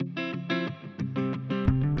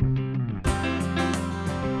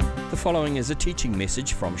following is a teaching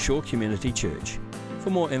message from Shore Community Church. For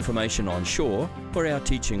more information on Shore or our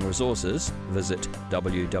teaching resources, visit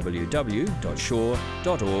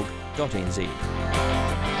www.shore.org.nz.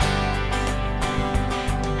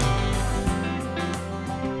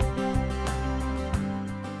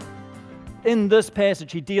 In this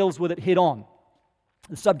passage, he deals with it head on.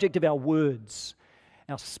 The subject of our words,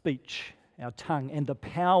 our speech, our tongue, and the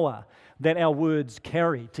power that our words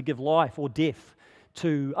carry to give life or death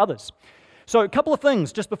to others. So a couple of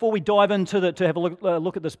things just before we dive into to have a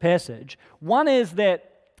look at this passage. One is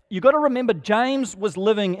that you've got to remember James was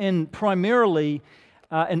living in primarily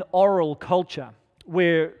an oral culture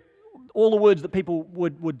where all the words that people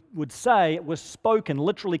would say were spoken,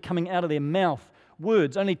 literally coming out of their mouth.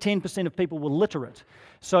 Words. Only 10% of people were literate.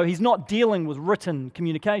 So he's not dealing with written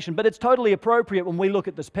communication, but it's totally appropriate when we look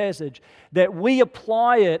at this passage that we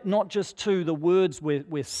apply it not just to the words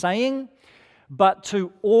we're saying, but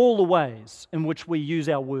to all the ways in which we use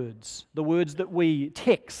our words. The words that we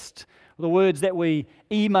text, the words that we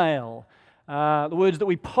email, the words that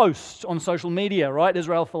we post on social media, right?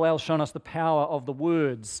 Israel Follal's shown us the power of the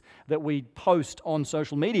words that we post on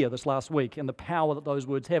social media this last week and the power that those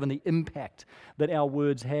words have and the impact that our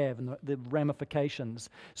words have and the ramifications.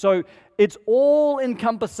 So it's all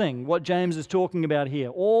encompassing what James is talking about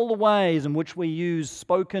here, all the ways in which we use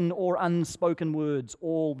spoken or unspoken words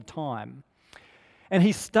all the time. And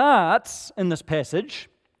he starts in this passage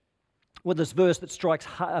with this verse that strikes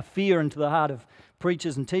fear into the heart of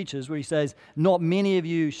preachers and teachers, where he says, "Not many of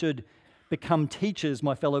you should become teachers,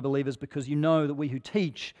 my fellow believers, because you know that we who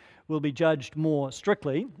teach will be judged more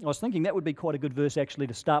strictly." I was thinking that would be quite a good verse actually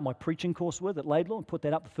to start my preaching course with at Laidlaw and put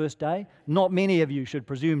that up the first day. Not many of you should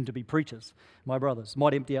presume to be preachers, my brothers.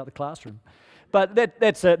 Might empty out the classroom. But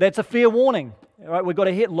that's a fair warning. All right, we've got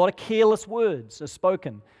to hit a lot of careless words are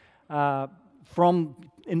spoken from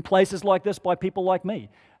in places like this by people like me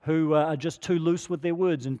who are just too loose with their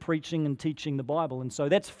words in preaching and teaching the Bible. And so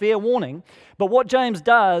that's fair warning. But what James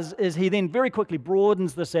does is he then very quickly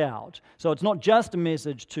broadens this out. So it's not just a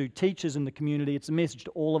message to teachers in the community, it's a message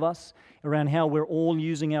to all of us around how we're all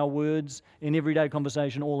using our words in everyday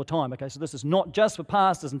conversation all the time. Okay, so this is not just for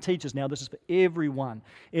pastors and teachers now, this is for everyone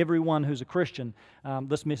who's a Christian.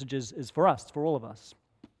 This message is for us, for all of us.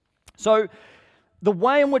 So the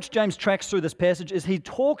way in which James tracks through this passage is he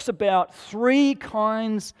talks about three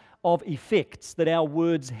kinds of effects that our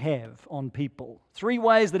words have on people. Three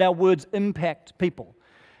ways that our words impact people.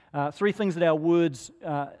 Three things that our words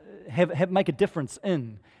make a difference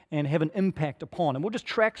in and have an impact upon. And we'll just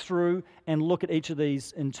track through and look at each of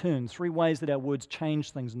these in turn. Three ways that our words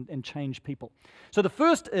change things and change people. So the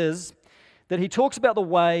first is that he talks about the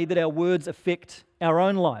way that our words affect our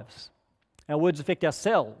own lives. Our words affect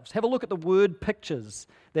ourselves. Have a look at the word pictures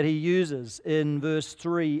that he uses in verse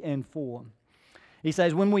 3 and 4. He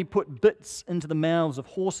says, when we put bits into the mouths of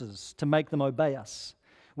horses to make them obey us,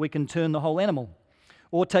 we can turn the whole animal.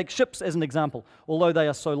 Or take ships as an example. Although they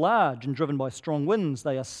are so large and driven by strong winds,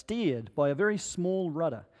 they are steered by a very small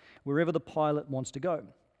rudder wherever the pilot wants to go.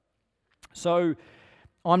 So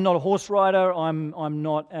I'm not a horse rider, I'm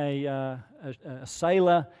not a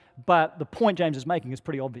sailor, but the point James is making is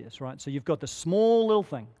pretty obvious, right? So you've got this small little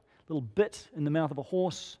thing, little bit in the mouth of a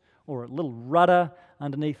horse or a little rudder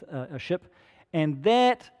underneath a ship, and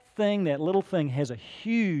that little thing has a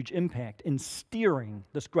huge impact in steering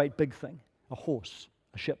this great big thing, a horse,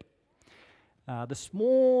 a ship. The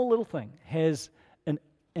small little thing has an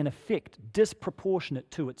effect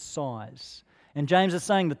disproportionate to its size. And James is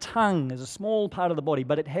saying the tongue is a small part of the body,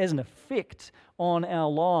 but it has an effect on our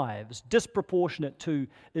lives, disproportionate to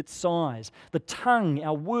its size. The tongue,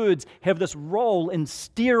 our words, have this role in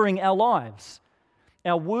steering our lives.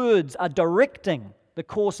 Our words are directing the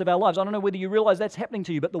course of our lives. I don't know whether you realize that's happening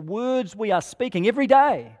to you, but the words we are speaking every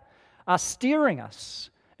day are steering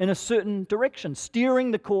us in a certain direction,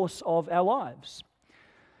 steering the course of our lives.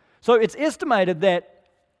 So it's estimated that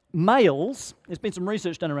males, there's been some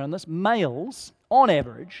research done around this, males, on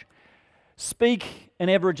average, speak an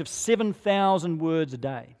average of 7,000 words a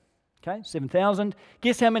day. Okay, 7,000.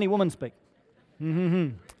 Guess how many women speak?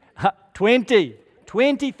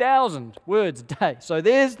 20,000 words a day. So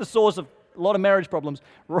there's the source of a lot of marriage problems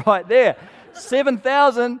right there.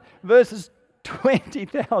 7,000 versus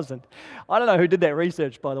 20,000. I don't know who did that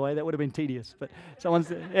research, by the way. That would have been tedious. But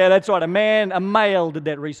yeah, that's right. A male did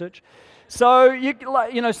that research. So,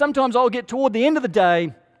 sometimes I'll get toward the end of the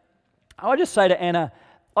day, I just say to Anna,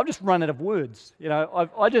 I've just run out of words.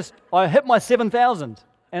 I hit my 7,000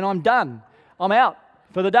 and I'm done. I'm out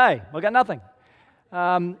for the day. I've got nothing.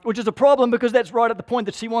 Which is a problem because that's right at the point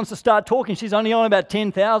that she wants to start talking. She's only on about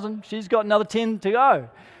 10,000. She's got another 10 to go.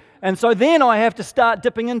 And so then I have to start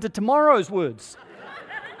dipping into tomorrow's words.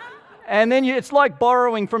 And then it's like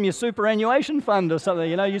borrowing from your superannuation fund or something,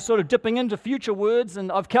 you're sort of dipping into future words.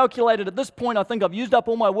 And I've calculated at this point, I think I've used up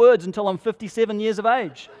all my words until I'm 57 years of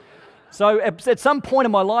age. So at some point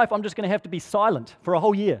in my life, I'm just going to have to be silent for a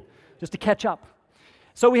whole year just to catch up.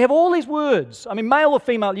 So we have all these words. I mean, male or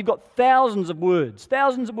female, you've got thousands of words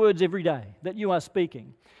every day that you are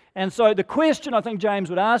speaking. And so the question I think James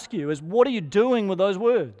would ask you is, what are you doing with those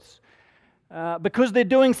words? Because they're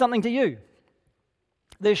doing something to you.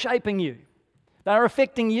 They're shaping you. They're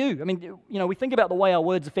affecting you. I mean, we think about the way our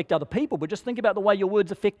words affect other people, but just think about the way your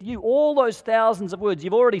words affect you. All those thousands of words,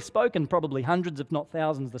 you've already spoken probably hundreds, if not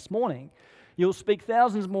thousands this morning. You'll speak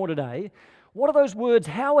thousands more today. What are those words?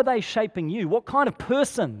 How are they shaping you? What kind of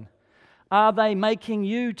person are they making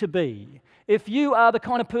you to be? If you are the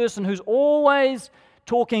kind of person who's always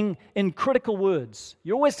talking in critical words,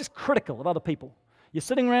 you're always just critical of other people. You're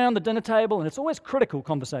sitting around the dinner table and it's always critical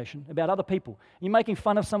conversation about other people. You're making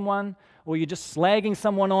fun of someone, or you're just slagging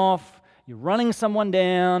someone off, you're running someone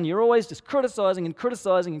down, you're always just criticizing and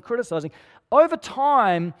criticizing and criticizing. Over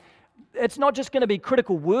time, it's not just going to be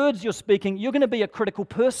critical words you're speaking, you're going to be a critical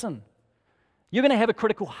person. You're going to have a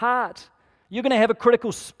critical heart. You're going to have a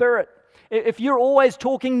critical spirit. If you're always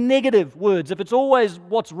talking negative words, if it's always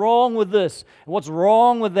what's wrong with this, what's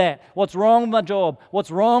wrong with that, what's wrong with my job, what's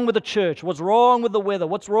wrong with the church, what's wrong with the weather,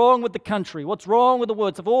 what's wrong with the country, what's wrong with the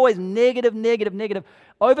words, if always negative, negative, negative,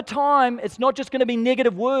 over time, it's not just going to be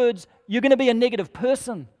negative words, you're going to be a negative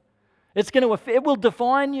person. It will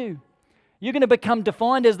define you. You're going to become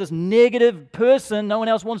defined as this negative person no one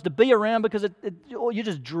else wants to be around because you're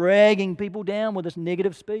just dragging people down with this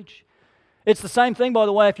negative speech. It's the same thing, by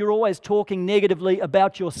the way, if you're always talking negatively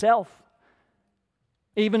about yourself,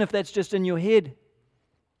 even if that's just in your head.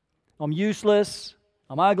 I'm useless,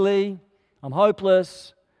 I'm ugly, I'm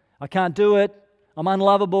hopeless, I can't do it, I'm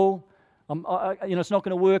unlovable, it's not going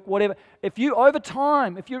to work, whatever. If you, over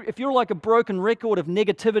time, if you're like a broken record of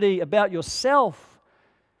negativity about yourself,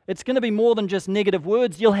 it's going to be more than just negative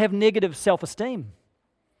words. You'll have negative self-esteem.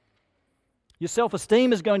 Your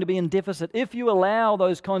self-esteem is going to be in deficit if you allow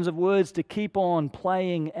those kinds of words to keep on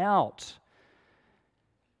playing out.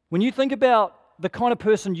 When you think about the kind of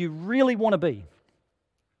person you really want to be,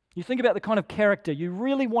 you think about the kind of character you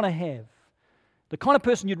really want to have, the kind of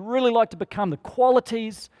person you'd really like to become, the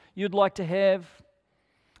qualities you'd like to have,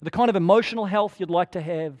 the kind of emotional health you'd like to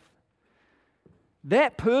have,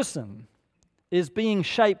 that person is being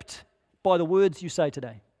shaped by the words you say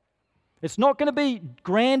today. It's not going to be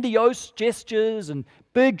grandiose gestures and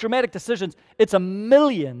big dramatic decisions. It's a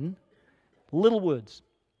million little words.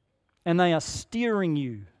 And they are steering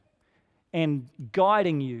you and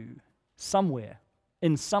guiding you somewhere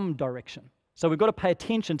in some direction. So we've got to pay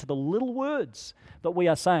attention to the little words that we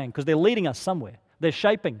are saying because they're leading us somewhere. They're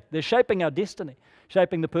shaping our destiny,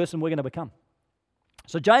 shaping the person we're going to become.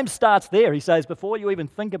 So James starts there. He says, before you even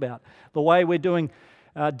think about the way we're doing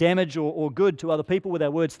damage or good to other people with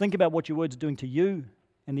our words, think about what your words are doing to you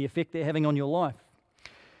and the effect they're having on your life.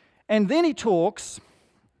 And then he talks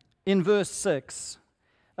in verse 6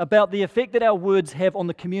 about the effect that our words have on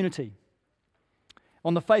the community,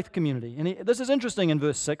 on the faith community. And this is interesting in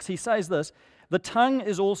verse 6. He says this, the tongue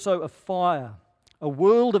is also a fire, a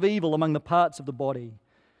world of evil among the parts of the body.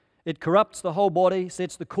 It corrupts the whole body,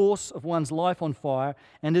 sets the course of one's life on fire,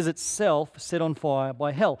 and is itself set on fire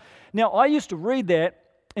by hell. Now, I used to read that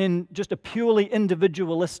in just a purely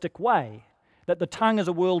individualistic way, that the tongue is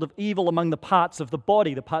a world of evil among the parts of the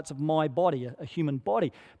body, the parts of my body, a human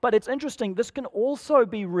body. But it's interesting, this can also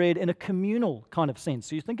be read in a communal kind of sense.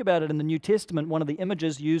 So you think about it in the New Testament, one of the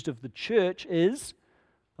images used of the church is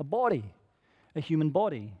a body, a human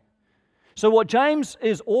body. So what James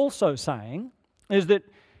is also saying is that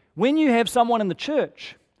when you have someone in the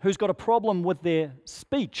church who's got a problem with their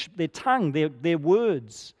speech, their tongue, their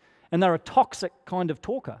words, and they're a toxic kind of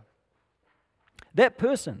talker, that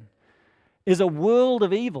person is a world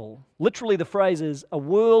of evil. Literally the phrase is a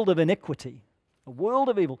world of iniquity, a world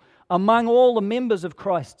of evil among all the members of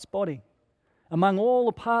Christ's body, among all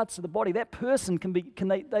the parts of the body. That person can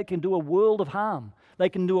do a world of harm. They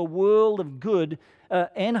can do a world of good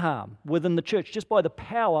and harm within the church just by the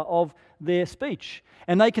power of their speech.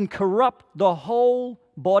 And they can corrupt the whole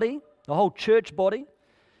body, the whole church body.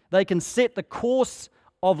 They can set the course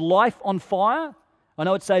of life on fire. I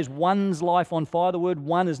know it says one's life on fire. The word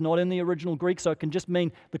one is not in the original Greek, so it can just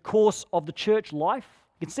mean the course of the church life.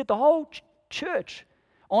 It can set the whole church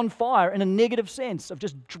on fire in a negative sense of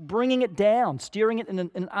just bringing it down, steering it in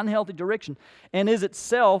an unhealthy direction, and is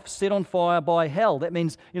itself set on fire by hell. That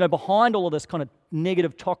means, behind all of this kind of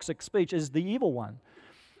negative, toxic speech is the evil one.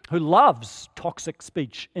 who loves toxic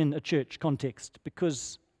speech in a church context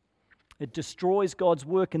because it destroys God's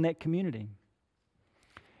work in that community.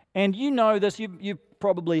 And you know this, you've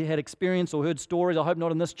probably had experience or heard stories, I hope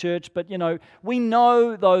not in this church, but we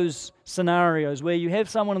know those scenarios where you have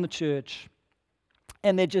someone in the church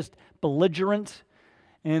and they're just belligerent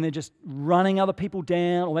and they're just running other people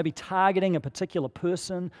down or maybe targeting a particular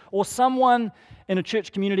person, or someone in a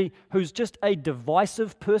church community who's just a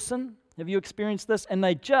divisive person. Have you experienced this? And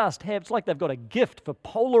they just have, it's like they've got a gift for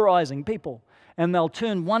polarizing people. And they'll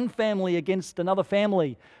turn one family against another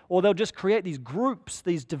family, or they'll just create these groups,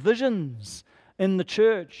 these divisions in the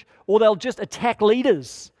church, or they'll just attack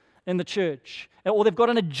leaders in the church, or they've got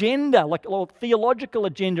an agenda, like a theological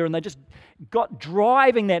agenda, and they just got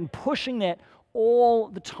driving that and pushing that all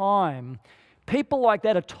the time. People like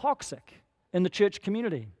that are toxic in the church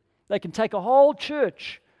community. They can take a whole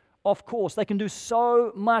church off course. They can do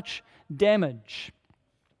so much damage.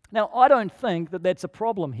 Now, I don't think that that's a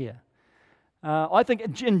problem here. I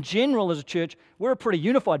think in general as a church, we're a pretty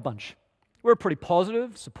unified bunch. We're a pretty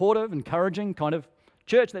positive, supportive, encouraging kind of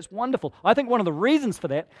church. That's wonderful. I think one of the reasons for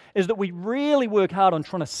that is that we really work hard on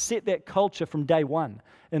trying to set that culture from day one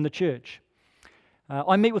in the church.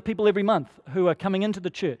 I meet with people every month who are coming into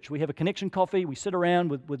the church. We have a connection coffee, we sit around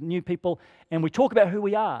with new people, and we talk about who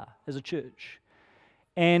we are as a church.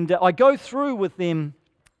 And I go through with them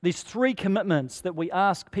these 3 commitments that we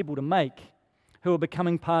ask people to make who are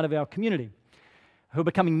becoming part of our community, who are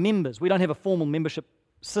becoming members. We don't have a formal membership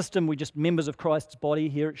system. We're just members of Christ's body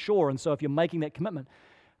here at Shore. And so if you're making that commitment,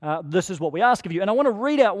 this is what we ask of you. And I want to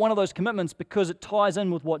read out one of those commitments because it ties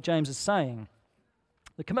in with what James is saying.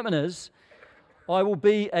 The commitment is, I will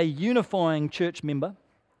be a unifying church member,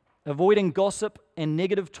 avoiding gossip and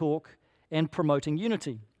negative talk and promoting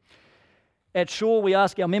unity. At Shore, we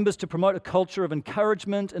ask our members to promote a culture of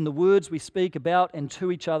encouragement in the words we speak about and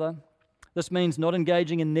to each other. This means not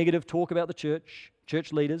engaging in negative talk about the church,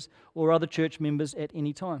 church leaders, or other church members at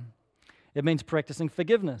any time. It means practicing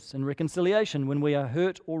forgiveness and reconciliation when we are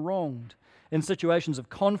hurt or wronged. In situations of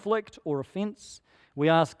conflict or offense, we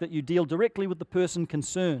ask that you deal directly with the person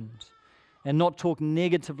concerned and not talk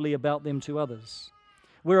negatively about them to others.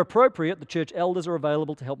 Where appropriate, the church elders are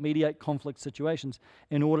available to help mediate conflict situations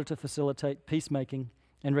in order to facilitate peacemaking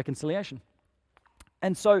and reconciliation.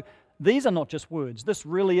 And so, these are not just words. This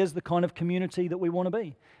really is the kind of community that we want to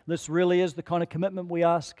be. This really is the kind of commitment we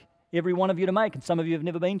ask every one of you to make. And some of you have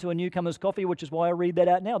never been to a newcomer's coffee, which is why I read that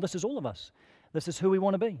out now. This is all of us. This is who we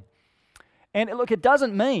want to be. And look, it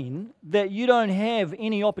doesn't mean that you don't have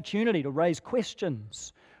any opportunity to raise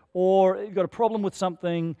questions or you've got a problem with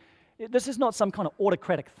something. This is not some kind of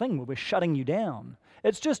autocratic thing where we're shutting you down.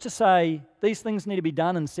 It's just to say these things need to be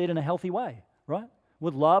done and said in a healthy way, right?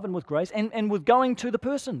 With love and with grace, and with going to the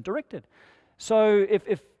person directed. So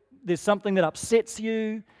if there's something that upsets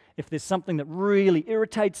you, if there's something that really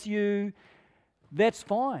irritates you, that's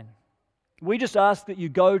fine. We just ask that you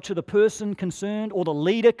go to the person concerned or the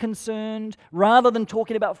leader concerned, rather than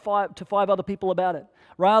talking about 5 other people about it,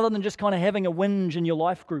 rather than just kind of having a whinge in your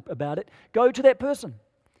life group about it. Go to that person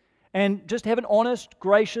and just have an honest,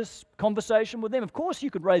 gracious conversation with them. Of course you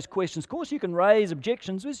could raise questions. Of course you can raise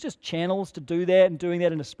objections. There's just channels to do that, and doing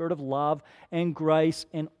that in a spirit of love and grace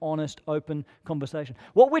and honest, open conversation.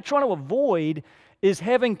 What we're trying to avoid is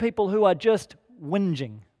having people who are just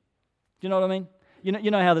whinging. Do you know what I mean?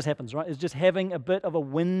 You know how this happens, right? It's just having a bit of a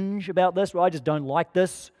whinge about this. Well, I just don't like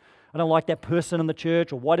this. I don't like that person in the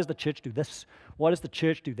church. Or why does the church do this? Why does the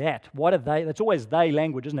church do that? Why do they? That's always they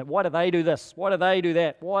language, isn't it? Why do they do this? Why do they do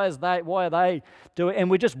that? Why are they doing it? And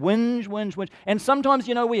we just whinge. And sometimes,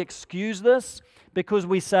 we excuse this because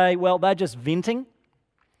we say, well, they're just venting.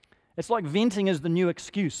 It's like venting is the new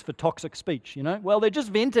excuse for toxic speech, Well, they're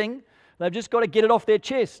just venting. They've just got to get it off their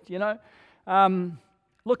chest,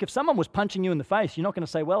 Look, if someone was punching you in the face, you're not going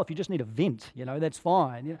to say, well, if you just need a vent, that's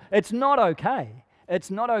fine. It's not okay.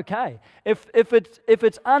 It's not okay. If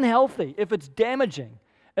it's unhealthy, if it's damaging,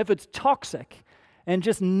 if it's toxic and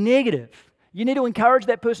just negative, you need to encourage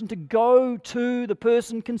that person to go to the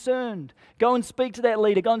person concerned. Go and speak to that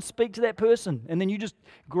leader. Go and speak to that person. And then you just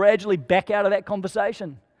gradually back out of that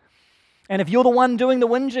conversation. And if you're the one doing the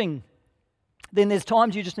whinging, then there's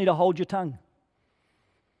times you just need to hold your tongue.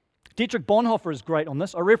 Dietrich Bonhoeffer is great on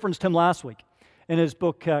this. I referenced him last week in his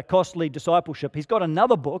book, Costly Discipleship. He's got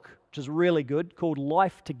another book, which is really good, called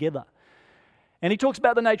Life Together. And he talks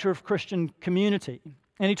about the nature of Christian community.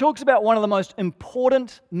 And he talks about one of the most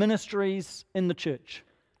important ministries in the church.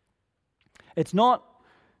 It's not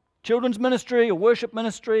children's ministry or worship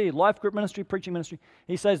ministry, life group ministry, preaching ministry.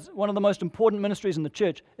 He says one of the most important ministries in the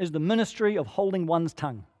church is the ministry of holding one's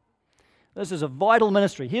tongue. This is a vital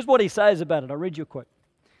ministry. Here's what he says about it. I'll read you a quote.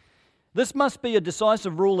 This must be a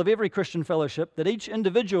decisive rule of every Christian fellowship, that each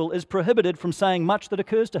individual is prohibited from saying much that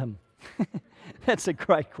occurs to him. That's a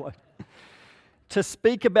great quote. To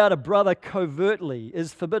speak about a brother covertly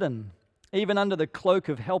is forbidden, even under the cloak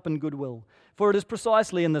of help and goodwill. For it is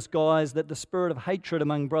precisely in this guise that the spirit of hatred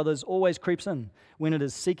among brothers always creeps in, when it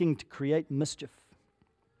is seeking to create mischief.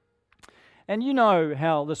 And you know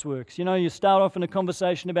how this works. You know, you start off in a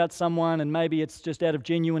conversation about someone and maybe it's just out of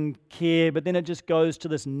genuine care, but then it just goes to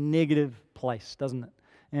this negative place, doesn't it?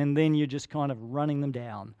 And then you're just kind of running them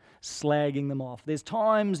down, slagging them off. There's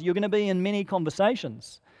times you're going to be in many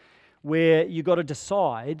conversations where you've got to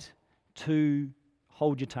decide to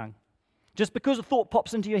hold your tongue. Just because a thought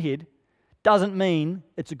pops into your head doesn't mean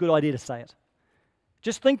it's a good idea to say it.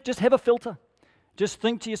 Just have a filter. Just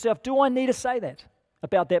think to yourself, do I need to say that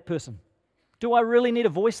about that person? Do I really need to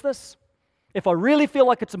voice this? If I really feel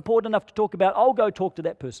like it's important enough to talk about, I'll go talk to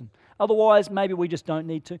that person. Otherwise, maybe we just don't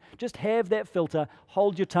need to. Just have that filter,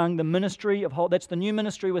 hold your tongue. The ministry of that's the new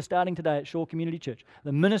ministry we're starting today at Shore Community Church.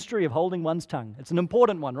 The ministry of holding one's tongue. It's an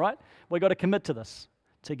important one, right? We've got to commit to this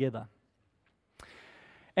together.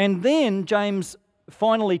 And then James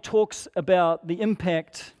finally talks about the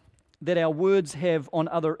impact that our words have on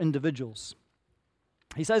other individuals.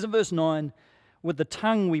 He says in verse 9, with the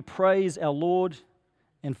tongue we praise our Lord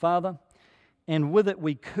and Father, and with it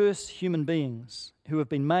we curse human beings who have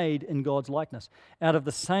been made in God's likeness. Out of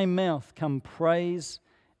the same mouth come praise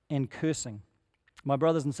and cursing. My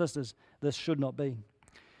brothers and sisters, this should not be.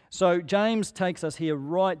 So James takes us here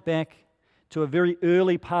right back to a very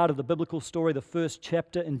early part of the biblical story, the first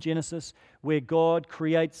chapter in Genesis, where God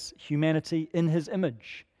creates humanity in his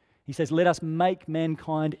image. He says, let us make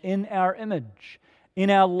mankind in our image, in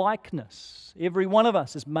our likeness. Every one of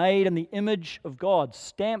us is made in the image of God,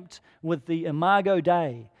 stamped with the imago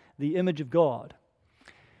Dei, the image of God.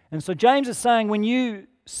 And so James is saying, when you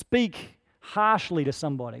speak harshly to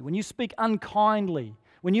somebody, when you speak unkindly,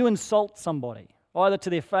 when you insult somebody, either to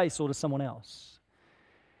their face or to someone else,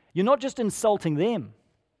 you're not just insulting them,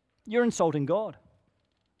 you're insulting God.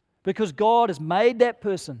 Because God has made that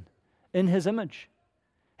person in his image.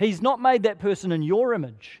 He's not made that person in your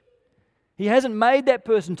image. He hasn't made that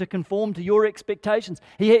person to conform to your expectations.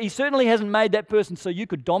 He certainly hasn't made that person so you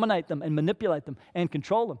could dominate them and manipulate them and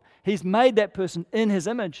control them. He's made that person in his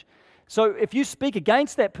image. So if you speak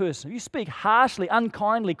against that person, if you speak harshly,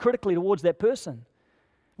 unkindly, critically towards that person,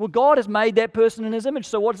 well, God has made that person in his image.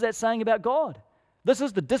 So what is that saying about God? This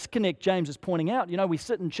is the disconnect James is pointing out. You know, we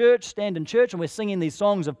sit in church, stand in church, and we're singing these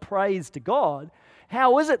songs of praise to God.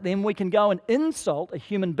 How is it then we can go and insult a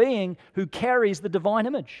human being who carries the divine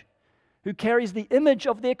image, who carries the image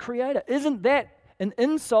of their Creator? Isn't that an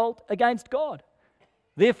insult against God?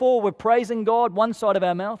 Therefore, we're praising God one side of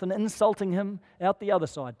our mouth and insulting him out the other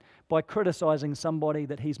side by criticizing somebody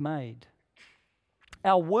that he's made.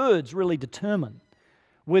 Our words really determine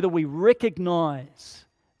whether we recognize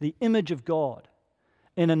the image of God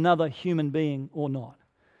in another human being or not.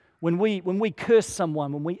 When we curse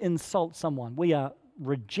someone, when we insult someone, we are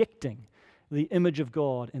rejecting the image of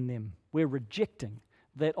God in them. We're rejecting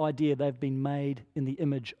that idea they've been made in the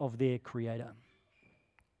image of their Creator.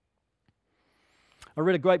 I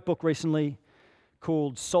read a great book recently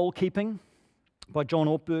called Soul Keeping by John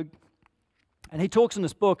Ortberg. And he talks in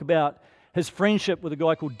this book about his friendship with a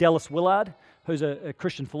guy called Dallas Willard, who's a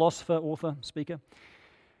Christian philosopher, author, speaker.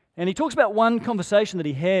 And he talks about one conversation that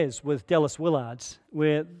he has with Dallas Willard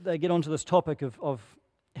where they get onto this topic of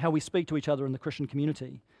how we speak to each other in the Christian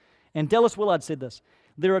community. And Dallas Willard said this: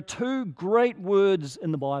 there are two great words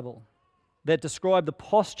in the Bible that describe the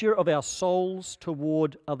posture of our souls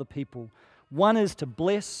toward other people. One is to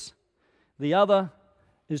bless, the other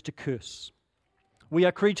is to curse. We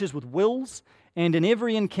are creatures with wills, and in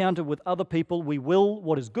every encounter with other people, we will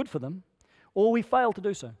what is good for them, or we fail to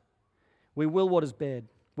do so. We will what is bad.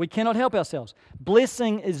 We cannot help ourselves.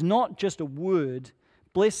 Blessing is not just a word.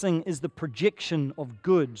 Blessing is the projection of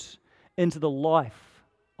good into the life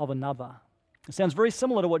of another. It sounds very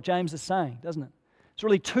similar to what James is saying, doesn't it? It's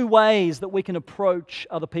really two ways that we can approach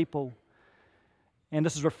other people. And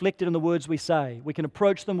this is reflected in the words we say. We can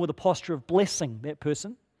approach them with a posture of blessing that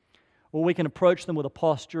person, or we can approach them with a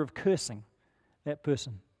posture of cursing that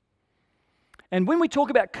person. And when we talk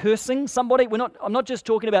about cursing somebody, I'm not just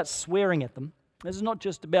talking about swearing at them. This is not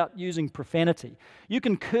just about using profanity. You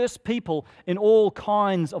can curse people in all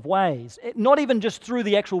kinds of ways, not even just through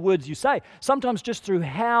the actual words you say, sometimes just through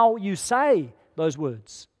how you say those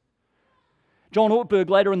words. John Ortberg,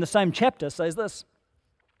 later in the same chapter, says this: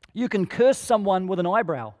 you can curse someone with an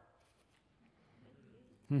eyebrow.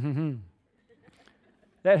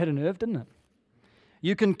 That hit a nerve, didn't it?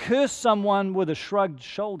 You can curse someone with a shrugged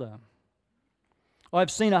shoulder.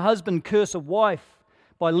 I've seen a husband curse a wife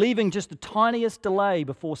by leaving just the tiniest delay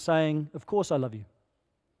before saying, "Of course I love you."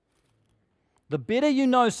 The better you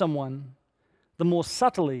know someone, the more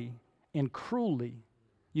subtly and cruelly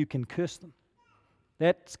you can curse them.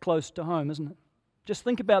 That's close to home, isn't it? Just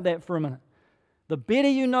think about that for a minute. The better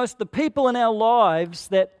you know the people in our lives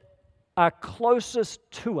that are closest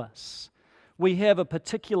to us, we have a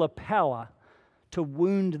particular power to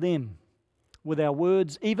wound them with our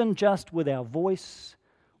words, even just with our voice,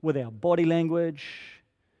 with our body language.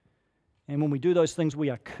 And when we do those things, we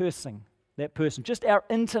are cursing that person. Just our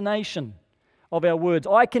intonation of our words.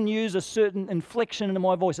 I can use a certain inflection in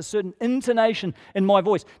my voice, a certain intonation in my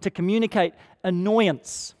voice to communicate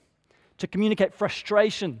annoyance, to communicate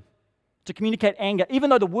frustration, to communicate anger, even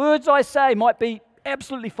though the words I say might be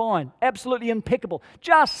absolutely fine, absolutely impeccable,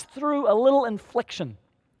 just through a little inflection.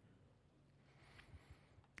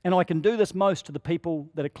 And I can do this most to the people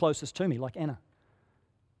that are closest to me, like Anna.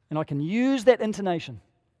 And I can use that intonation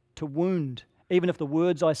to wound, even if the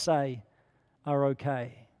words I say are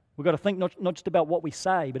okay. We've got to think not just about what we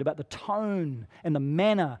say, but about the tone and the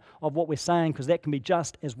manner of what we're saying, because that can be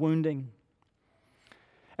just as wounding.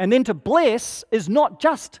 And then to bless is not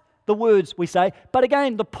just the words we say, but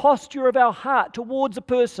again, the posture of our heart towards a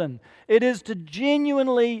person. It is to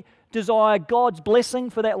genuinely desire God's blessing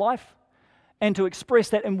for that life and to express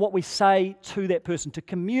that in what we say to that person. To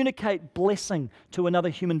communicate blessing to another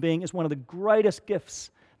human being is one of the greatest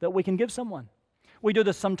gifts that we can give someone. We do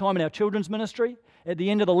this sometime in our children's ministry. At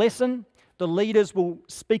the end of the lesson, the leaders will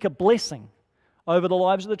speak a blessing over the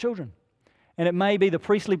lives of the children. And it may be the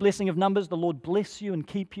priestly blessing of Numbers, the Lord bless you and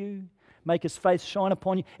keep you, make His face shine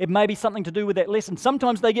upon you. It may be something to do with that lesson.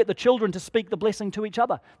 Sometimes they get the children to speak the blessing to each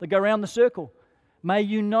other. They go around the circle. May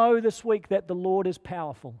you know this week that the Lord is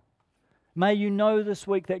powerful. May you know this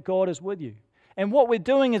week that God is with you. And what we're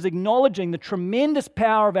doing is acknowledging the tremendous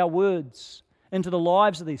power of our words into the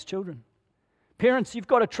lives of these children. Parents, you've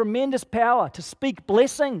got a tremendous power to speak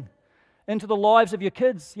blessing into the lives of your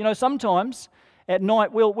kids. You know, sometimes at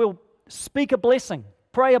night we'll speak a blessing,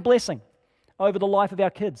 pray a blessing over the life of our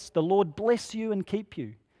kids. The Lord bless you and keep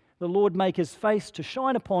you. The Lord make His face to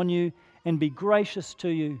shine upon you and be gracious to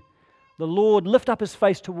you. The Lord lift up His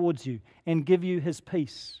face towards you and give you His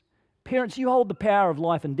peace. Parents, you hold the power of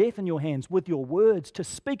life and death in your hands with your words. To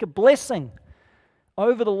speak a blessing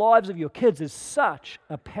over the lives of your kids is such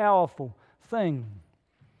a powerful thing.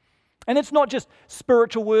 And it's not just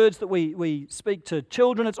spiritual words that we speak to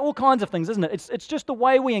children. It's all kinds of things, isn't it? It's just the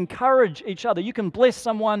way we encourage each other. You can bless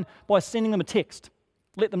someone by sending them a text.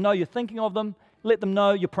 Let them know you're thinking of them. Let them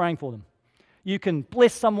know you're praying for them. You can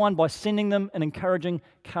bless someone by sending them an encouraging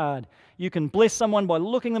card. You can bless someone by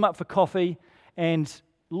looking them up for coffee and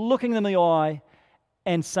looking them in the eye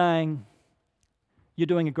and saying, "You're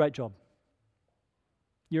doing a great job.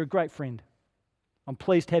 You're a great friend. I'm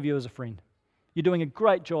pleased to have you as a friend. You're doing a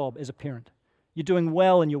great job as a parent. You're doing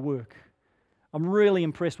well in your work. I'm really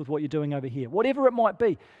impressed with what you're doing over here." Whatever it might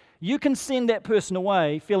be, you can send that person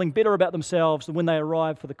away feeling better about themselves than when they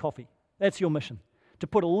arrive for the coffee. That's your mission, to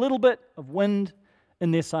put a little bit of wind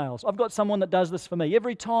in their sails. I've got someone that does this for me.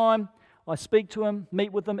 Every time I speak to him,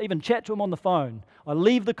 meet with them, even chat to him on the phone, I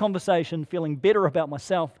leave the conversation feeling better about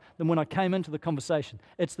myself than when I came into the conversation.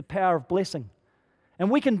 It's the power of blessing. And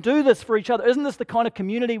we can do this for each other. Isn't this the kind of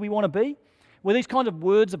community we want to be? Where these kinds of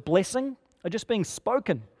words of blessing are just being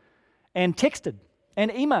spoken and texted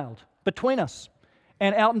and emailed between us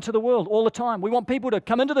and out into the world all the time. We want people to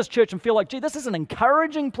come into this church and feel like, gee, this is an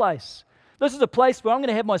encouraging place. This is a place where I'm going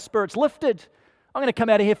to have my spirits lifted. I'm going to come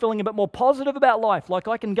out of here feeling a bit more positive about life, like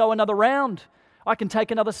I can go another round. I can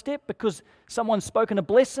take another step because someone's spoken a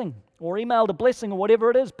blessing or emailed a blessing or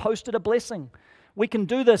whatever it is, posted a blessing. We can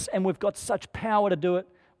do this, and we've got such power to do it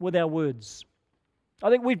with our words. I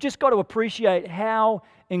think we've just got to appreciate how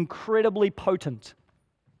incredibly potent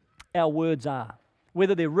our words are,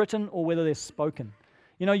 whether they're written or whether they're spoken.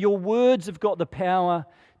 You know, your words have got the power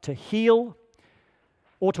to heal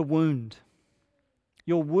or to wound.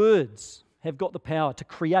 Your words have got the power to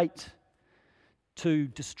create, to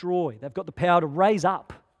destroy. They've got the power to raise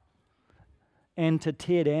up and to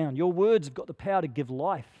tear down. Your words have got the power to give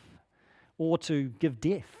life or to give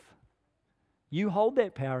death. You hold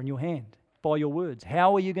that power in your hand by your words.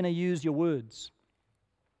 How are you going to use your words?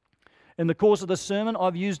 In the course of this sermon,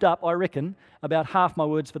 I've used up, I reckon, about half my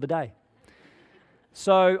words for the day.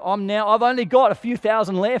 So I've only got a few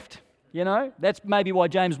thousand left. You know, that's maybe why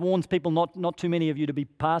James warns people not too many of you to be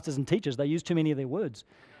pastors and teachers. They use too many of their words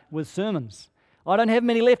with sermons. I don't have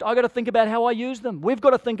many left. I've got to think about how I use them. We've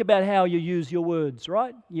got to think about how you use your words,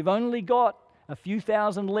 right? You've only got a few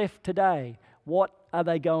thousand left today. What are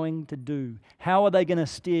they going to do? How are they going to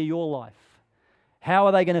steer your life? How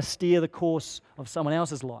are they going to steer the course of someone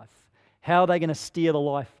else's life? How are they going to steer the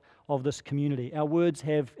life of this community? Our words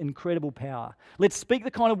have incredible power. Let's speak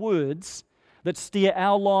the kind of words that steer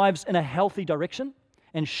our lives in a healthy direction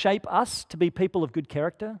and shape us to be people of good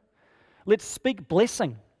character. Let's speak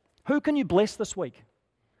blessing. Who can you bless this week?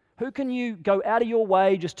 Who can you go out of your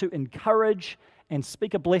way just to encourage and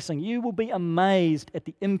speak a blessing? You will be amazed at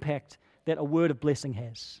the impact that a word of blessing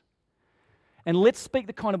has. And let's speak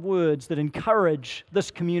the kind of words that encourage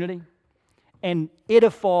this community and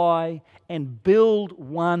edify and build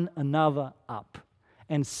one another up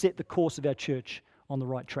and set the course of our church on the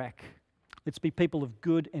right track. Let's be people of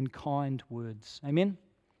good and kind words. Amen?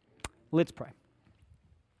 Let's pray.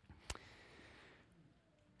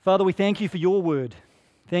 Father, we thank you for your word.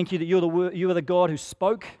 Thank you that you are the God who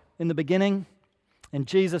spoke in the beginning. And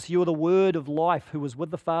Jesus, you are the word of life who was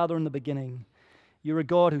with the Father in the beginning. You're a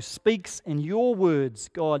God who speaks, and your words,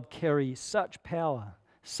 God, carry such power,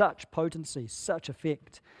 such potency, such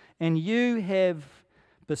effect. And you have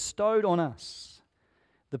bestowed on us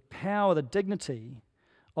the power, the dignity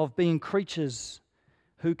of being creatures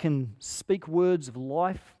who can speak words of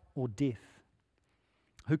life or death,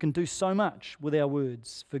 who can do so much with our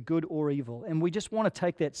words for good or evil. And we just want to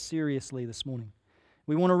take that seriously this morning.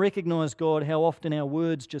 We want to recognize, God, how often our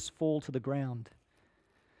words just fall to the ground.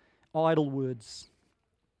 Idle words.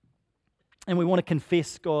 And we want to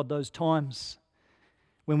confess, God, those times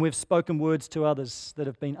when we've spoken words to others that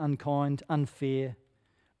have been unkind, unfair,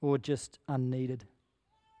 or just unneeded.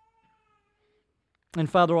 And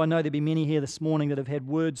Father, I know there'll be many here this morning that have had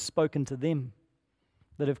words spoken to them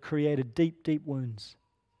that have created deep, deep wounds.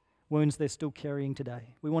 Wounds they're still carrying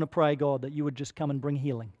today. We want to pray, God, that you would just come and bring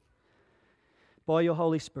healing by your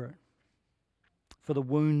Holy Spirit for the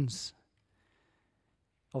wounds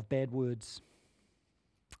of bad words.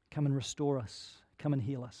 Come and restore us. Come and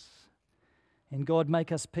heal us. And God,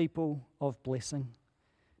 make us people of blessing,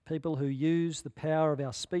 people who use the power of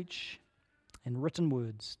our speech and written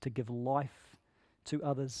words to give life to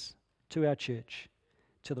others, to our church,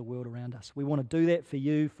 to the world around us. We want to do that for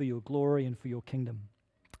you, for your glory, and for your kingdom.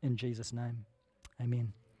 In Jesus' name,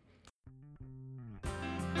 amen.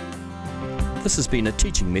 This has been a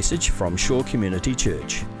teaching message from Shore Community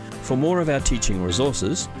Church. For more of our teaching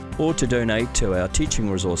resources, or to donate to our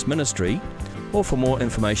teaching resource ministry, or for more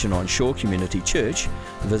information on Shore Community Church,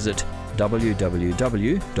 visit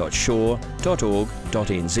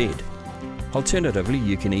www.shore.org.nz. Alternatively,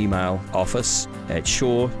 you can email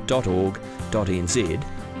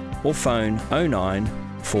office@shore.org.nz or phone 09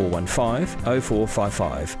 415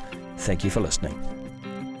 0455. Thank you for listening.